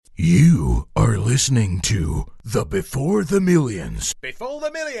You are listening to the Before the Millions. Before the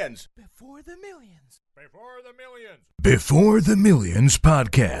Millions. Before the Millions. Before the Millions. Before the Millions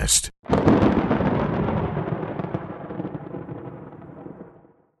podcast.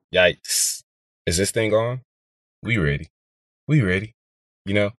 Yikes. Is this thing on? We ready.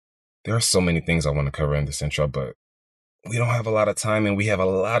 You know, there are so many things I want to cover in this intro, but we don't have a lot of time and we have a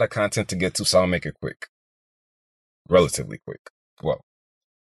lot of content to get to, so I'll make it quick. Relatively quick. Well,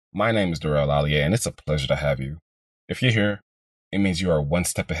 my name is Darrell Allier, and it's a pleasure to have you. If you're here, it means you are one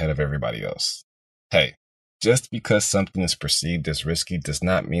step ahead of everybody else. Hey, just because something is perceived as risky does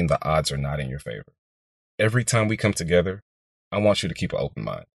not mean the odds are not in your favor. Every time we come together, I want you to keep an open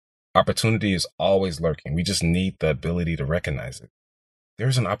mind. Opportunity is always lurking. We just need the ability to recognize it.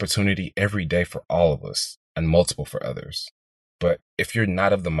 There's an opportunity every day for all of us and multiple for others. But if you're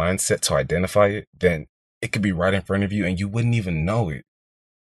not of the mindset to identify it, then it could be right in front of you and you wouldn't even know it.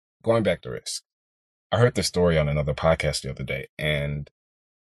 Going back to risk. I heard this story on another podcast the other day, and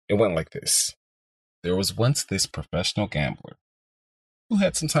it went like this. There was once this professional gambler who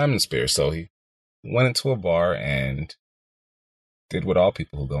had some time to spare, so he went into a bar and did what all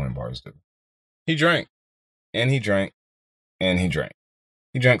people who go in bars do. He drank, and he drank, and he drank.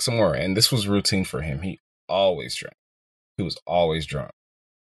 He drank some more, and this was routine for him. He always drank. He was always drunk.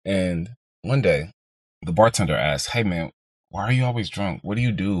 And one day, the bartender asked, "Hey man, why are you always drunk? What do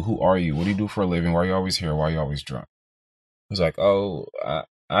you do? Who are you? What do you do for a living? Why are you always here? Why are you always drunk?" He was like,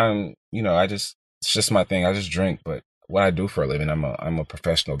 it's just my thing. I just drink, but what I do for a living, I'm a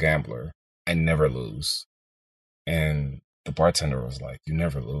professional gambler. I never lose. And the bartender was like, "You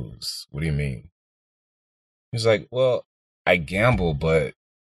never lose? What do you mean?" He was like, "Well, I gamble, but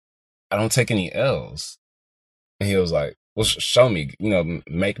I don't take any L's." And he was like, "Well, show me,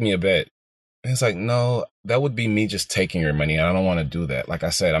 make me a bet." And it's like, "No, that would be me just taking your money. I don't want to do that. Like I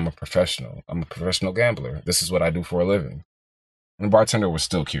said, I'm a professional. I'm a professional gambler. This is what I do for a living." And the bartender was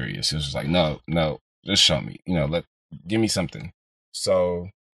still curious. He was just like, no, just show me. Give me something. So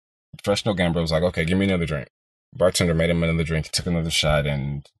the professional gambler was like, "Okay, give me another drink." Bartender made him another drink. He took another shot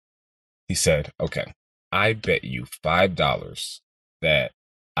and he said, "Okay, I bet you $5 that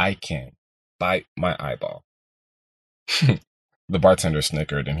I can bite my eyeball." The bartender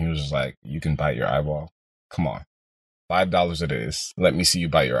snickered and he was just like, "You can bite your eyeball? Come on. $5 it is. Let me see you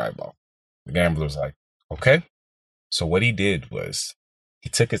bite your eyeball." The gambler was like, "Okay." So what he did was he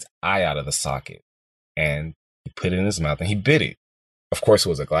took his eye out of the socket and he put it in his mouth and he bit it. Of course, it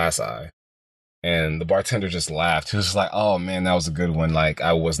was a glass eye. And the bartender just laughed. He was just like, "Oh man, that was a good one. Like,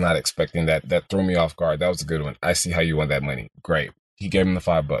 I was not expecting that. That threw me off guard. That was a good one. I see how you won that money. Great." He gave him the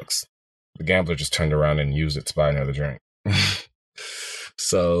 $5. The gambler just turned around and used it to buy another drink.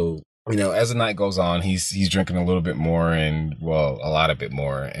 So, as the night goes on, he's drinking a little bit more and, well, a lot of bit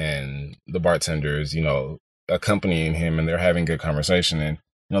more. And the bartender is, accompanying him and they're having good conversation. And,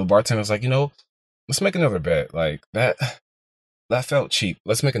 the bartender's like, let's make another bet. Like, that felt cheap.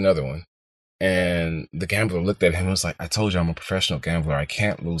 Let's make another one. And the gambler looked at him and was like, "I told you I'm a professional gambler. I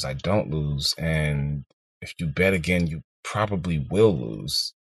can't lose. I don't lose. And if you bet again, you probably will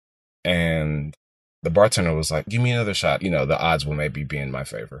lose." And the bartender was like, "Give me another shot. The odds will maybe be in my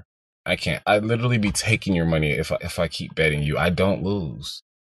favor. I can't. I'd literally be taking your money if I keep betting you. I don't lose."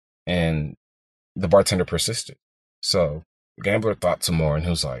 And the bartender persisted. So the gambler thought some more and he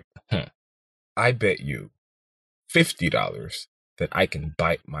was like, "I bet you $50 that I can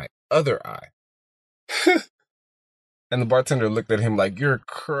bite my other eye." And the bartender looked at him like, "You're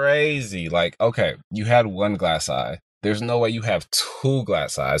crazy. Like, okay, you had one glass eye. There's no way you have two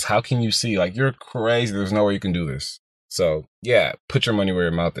glass eyes. How can you see? Like, you're crazy. There's no way you can do this. So, yeah, put your money where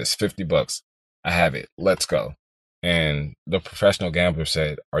your mouth is. $50. I have it. Let's go." And the professional gambler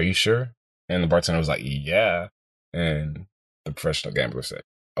said, "Are you sure?" And the bartender was like, "Yeah." And the professional gambler said,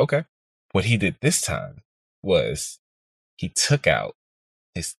 "Okay." What he did this time was he took out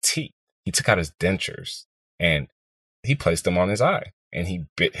his teeth. He took out his dentures and he placed them on his eye and he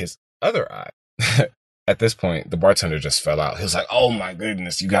bit his other eye. At this point, the bartender just fell out. He was like, "Oh my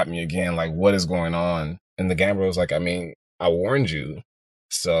goodness, you got me again. Like, what is going on?" And the gambler was like, "I warned you."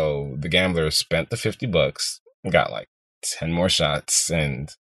 So the gambler spent the $50 and got like 10 more shots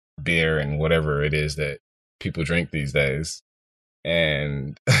and beer and whatever it is that people drink these days.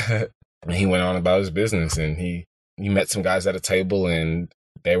 And he went on about his business and he met some guys at a table and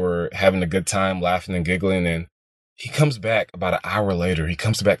they were having a good time, laughing and giggling. And he comes back about an hour later. He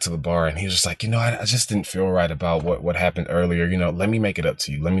comes back to the bar and he's just like, I just didn't feel right about what happened earlier. Let me make it up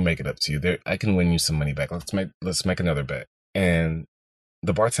to you. Let me make it up to you. I can win you some money back. Let's make another bet. And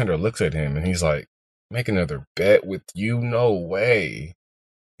the bartender looks at him and he's like, "Make another bet with you? No way."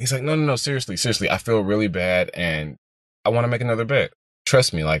 He's like, no, seriously, I feel really bad and I want to make another bet.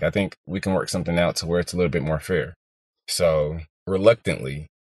 Trust me, like, I think we can work something out to where it's a little bit more fair. So reluctantly,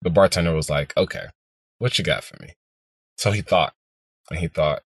 the bartender was like, okay, what you got for me? So he thought and he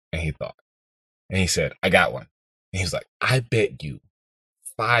thought and he thought. And he said, I got one. And he was like, I bet you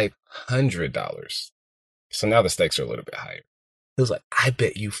 $500. So now the stakes are a little bit higher. He was like, I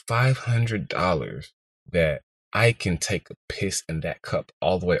bet you $500 that I can take a piss in that cup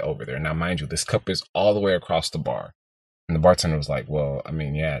all the way over there. Now, mind you, this cup is all the way across the bar. And the bartender was like, well, I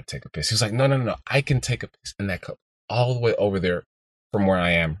mean, yeah, take a piss. He was like, no. I can take a piss in that cup all the way over there from where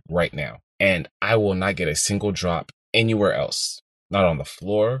I am right now. And I will not get a single drop anywhere else. Not on the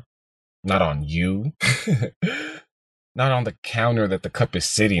floor, not on you, not on the counter that the cup is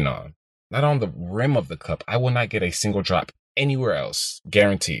sitting on, not on the rim of the cup. I will not get a single drop anywhere else.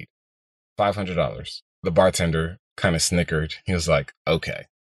 Guaranteed. $500. The bartender kind of snickered. He was like, okay,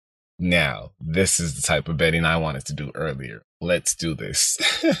 now this is the type of betting I wanted to do earlier. Let's do this.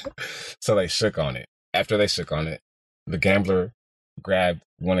 So they shook on it. After they shook on it, the gambler grabbed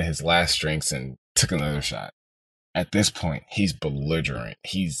one of his last drinks and took another shot. At this point, he's belligerent.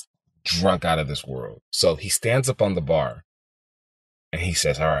 He's drunk out of this world. So he stands up on the bar and he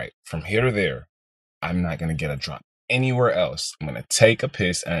says, all right, from here to there, I'm not going to get a drop anywhere else. I'm going to take a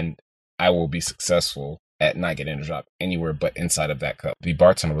piss and I will be successful at not getting a drop anywhere but inside of that cup. The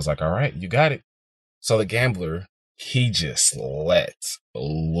bartender was like, all right, you got it. So the gambler, he just lets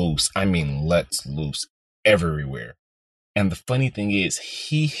loose. I mean, lets loose everywhere. And the funny thing is,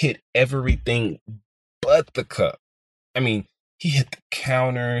 he hit everything but the cup. I mean, he hit the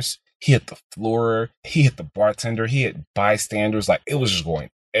counters, he hit the floor, he hit the bartender, he hit bystanders. Like, it was just going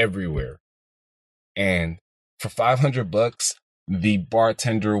everywhere. And for $500, the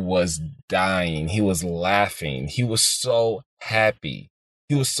bartender was dying. He was laughing. He was so happy.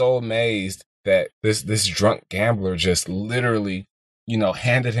 He was so amazed that this drunk gambler just literally,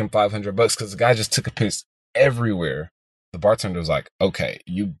 handed him $500 because the guy just took a piss everywhere. The bartender was like, okay,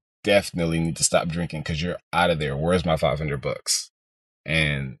 you definitely need to stop drinking because you're out of there. Where's my $500?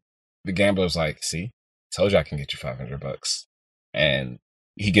 And the gambler was like, see, told you I can get you $500. And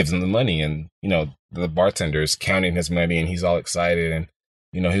he gives him the money, and the bartender is counting his money and he's all excited, and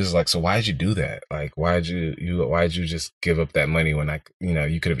he was like, so why'd you do that? Like, why'd you just give up that money when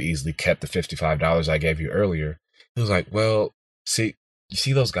you could have easily kept the $55 I gave you earlier? He was like, well, see, you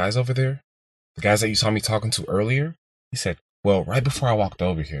see those guys over there, the guys that you saw me talking to earlier? He said, well, right before I walked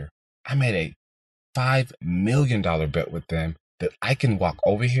over here, I made a $5 million bet with them that I can walk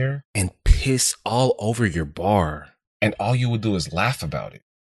over here and piss all over your bar, and all you would do is laugh about it.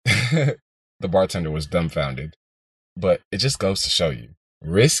 The bartender was dumbfounded. But it just goes to show you,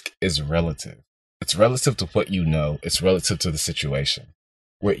 risk is relative. It's relative to what you know. It's relative to the situation.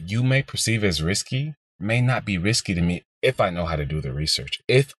 What you may perceive as risky may not be risky to me if I know how to do the research,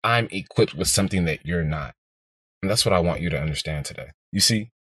 if I'm equipped with something that you're not. And that's what I want you to understand today. You see,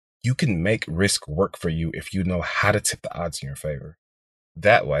 you can make risk work for you if you know how to tip the odds in your favor.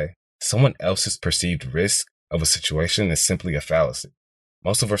 That way, someone else's perceived risk of a situation is simply a fallacy.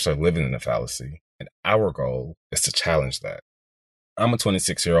 Most of us are living in a fallacy, and our goal is to challenge that. I'm a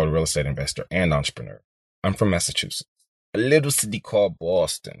 26-year-old real estate investor and entrepreneur. I'm from Massachusetts, a little city called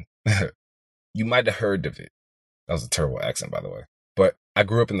Boston. You might have heard of it. That was a terrible accent, by the way. But I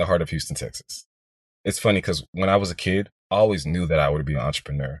grew up in the heart of Houston, Texas. It's funny because when I was a kid, I always knew that I would be an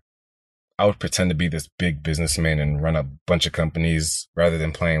entrepreneur. I would pretend to be this big businessman and run a bunch of companies rather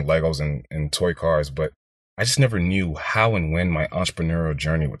than playing Legos and toy cars, but I just never knew how and when my entrepreneurial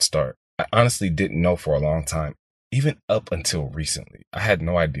journey would start. I honestly didn't know for a long time, even up until recently. I had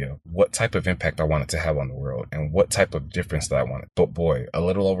no idea what type of impact I wanted to have on the world and what type of difference that I wanted. But boy, a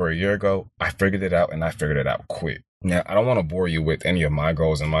little over a year ago, I figured it out, and I figured it out quick. Now, I don't want to bore you with any of my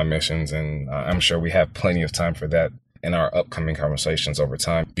goals and my missions, and I'm sure we have plenty of time for that in our upcoming conversations over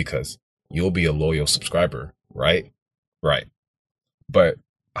time because you'll be a loyal subscriber, right? Right. But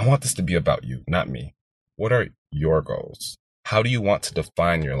I want this to be about you, not me. What are your goals? How do you want to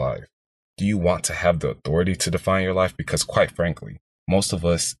define your life? Do you want to have the authority to define your life? Because quite frankly, most of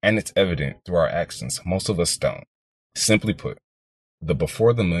us, and it's evident through our actions, most of us don't. Simply put, the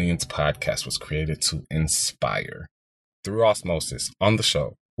Before the Millions podcast was created to inspire. Through osmosis, on the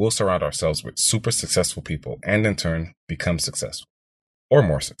show, we'll surround ourselves with super successful people and in turn become successful or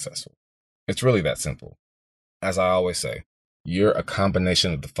more successful. It's really that simple. As I always say, you're a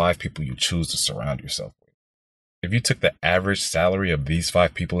combination of the 5 people you choose to surround yourself with. If you took the average salary of these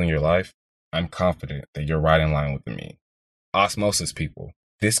 5 people in your life, I'm confident that you're right in line with the mean. Osmosis, people.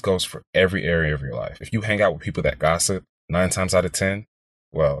 This goes for every area of your life. If you hang out with people that gossip, 9 times out of 10,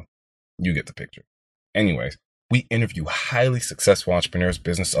 Well, you get the picture. Anyways, we interview highly successful entrepreneurs,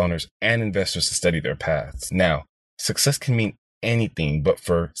 business owners, and investors to study their paths. Now, success can mean anything, but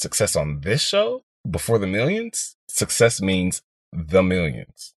for success on this show, Before the Millions, success means the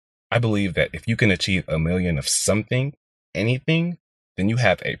millions. I believe that if you can achieve $1 million of something, anything, then you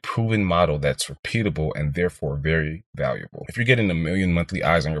have a proven model that's repeatable and therefore very valuable. If you're getting 1 million monthly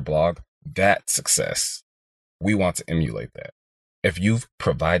eyes on your blog, that's success. We want to emulate that. If you've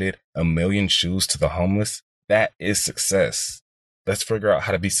provided 1 million shoes to the homeless, that is success. Let's figure out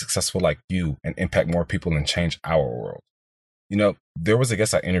how to be successful like you and impact more people and change our world. You know, there was a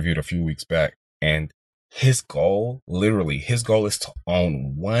guest I interviewed a few weeks back, and his goal is to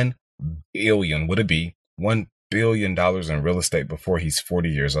own 1 billion, $1 billion in real estate before he's 40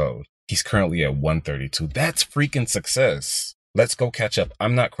 years old. He's currently at 132. That's freaking success. Let's go catch up.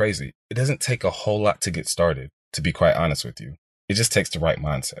 I'm not crazy. It doesn't take a whole lot to get started, to be quite honest with you. It just takes the right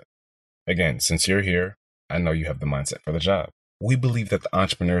mindset. Again, since you're here, I know you have the mindset for the job. We believe that the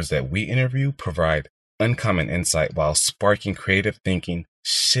entrepreneurs that we interview provide uncommon insight while sparking creative thinking,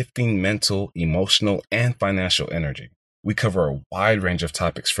 shifting mental, emotional, and financial energy. We cover a wide range of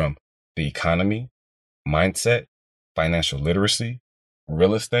topics from the economy, mindset, financial literacy,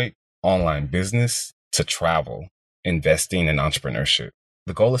 real estate, online business, to travel, investing, and entrepreneurship.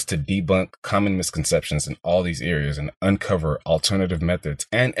 The goal is to debunk common misconceptions in all these areas and uncover alternative methods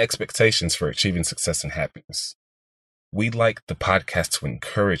and expectations for achieving success and happiness. We'd like the podcast to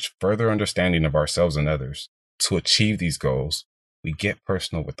encourage further understanding of ourselves and others. To achieve these goals, we get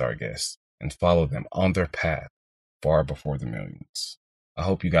personal with our guests and follow them on their path far before the millions. I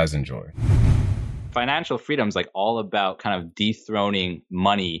hope you guys enjoy. Financial freedom is like all about kind of dethroning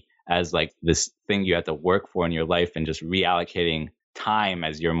money as like this thing you have to work for in your life and just reallocating time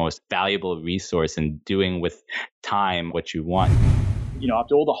as your most valuable resource and doing with time what you want. You know,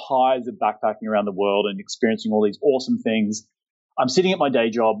 after all the highs of backpacking around the world and experiencing all these awesome things, I'm sitting at my day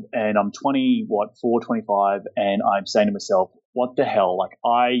job and I'm 25, and I'm saying to myself, what the hell? Like,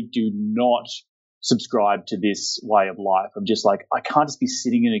 I do not subscribe to this way of life. I'm just like, I can't just be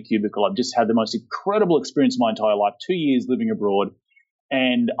sitting in a cubicle. I've just had the most incredible experience of my entire life, 2 years living abroad,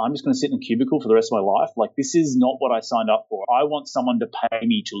 and I'm just going to sit in a cubicle for the rest of my life. Like, this is not what I signed up for. I want someone to pay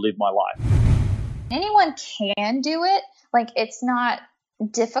me to live my life. Anyone can do it. Like, it's not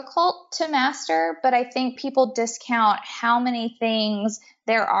difficult to master, but I think people discount how many things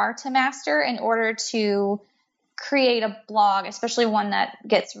there are to master in order to create a blog, especially one that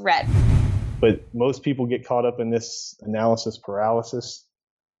gets read. But most people get caught up in this analysis paralysis,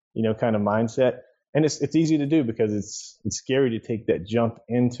 kind of mindset. And it's easy to do because it's scary to take that jump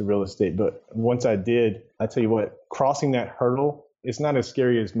into real estate. But once I did, I tell you what, crossing that hurdle, it's not as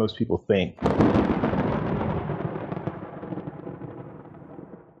scary as most people think.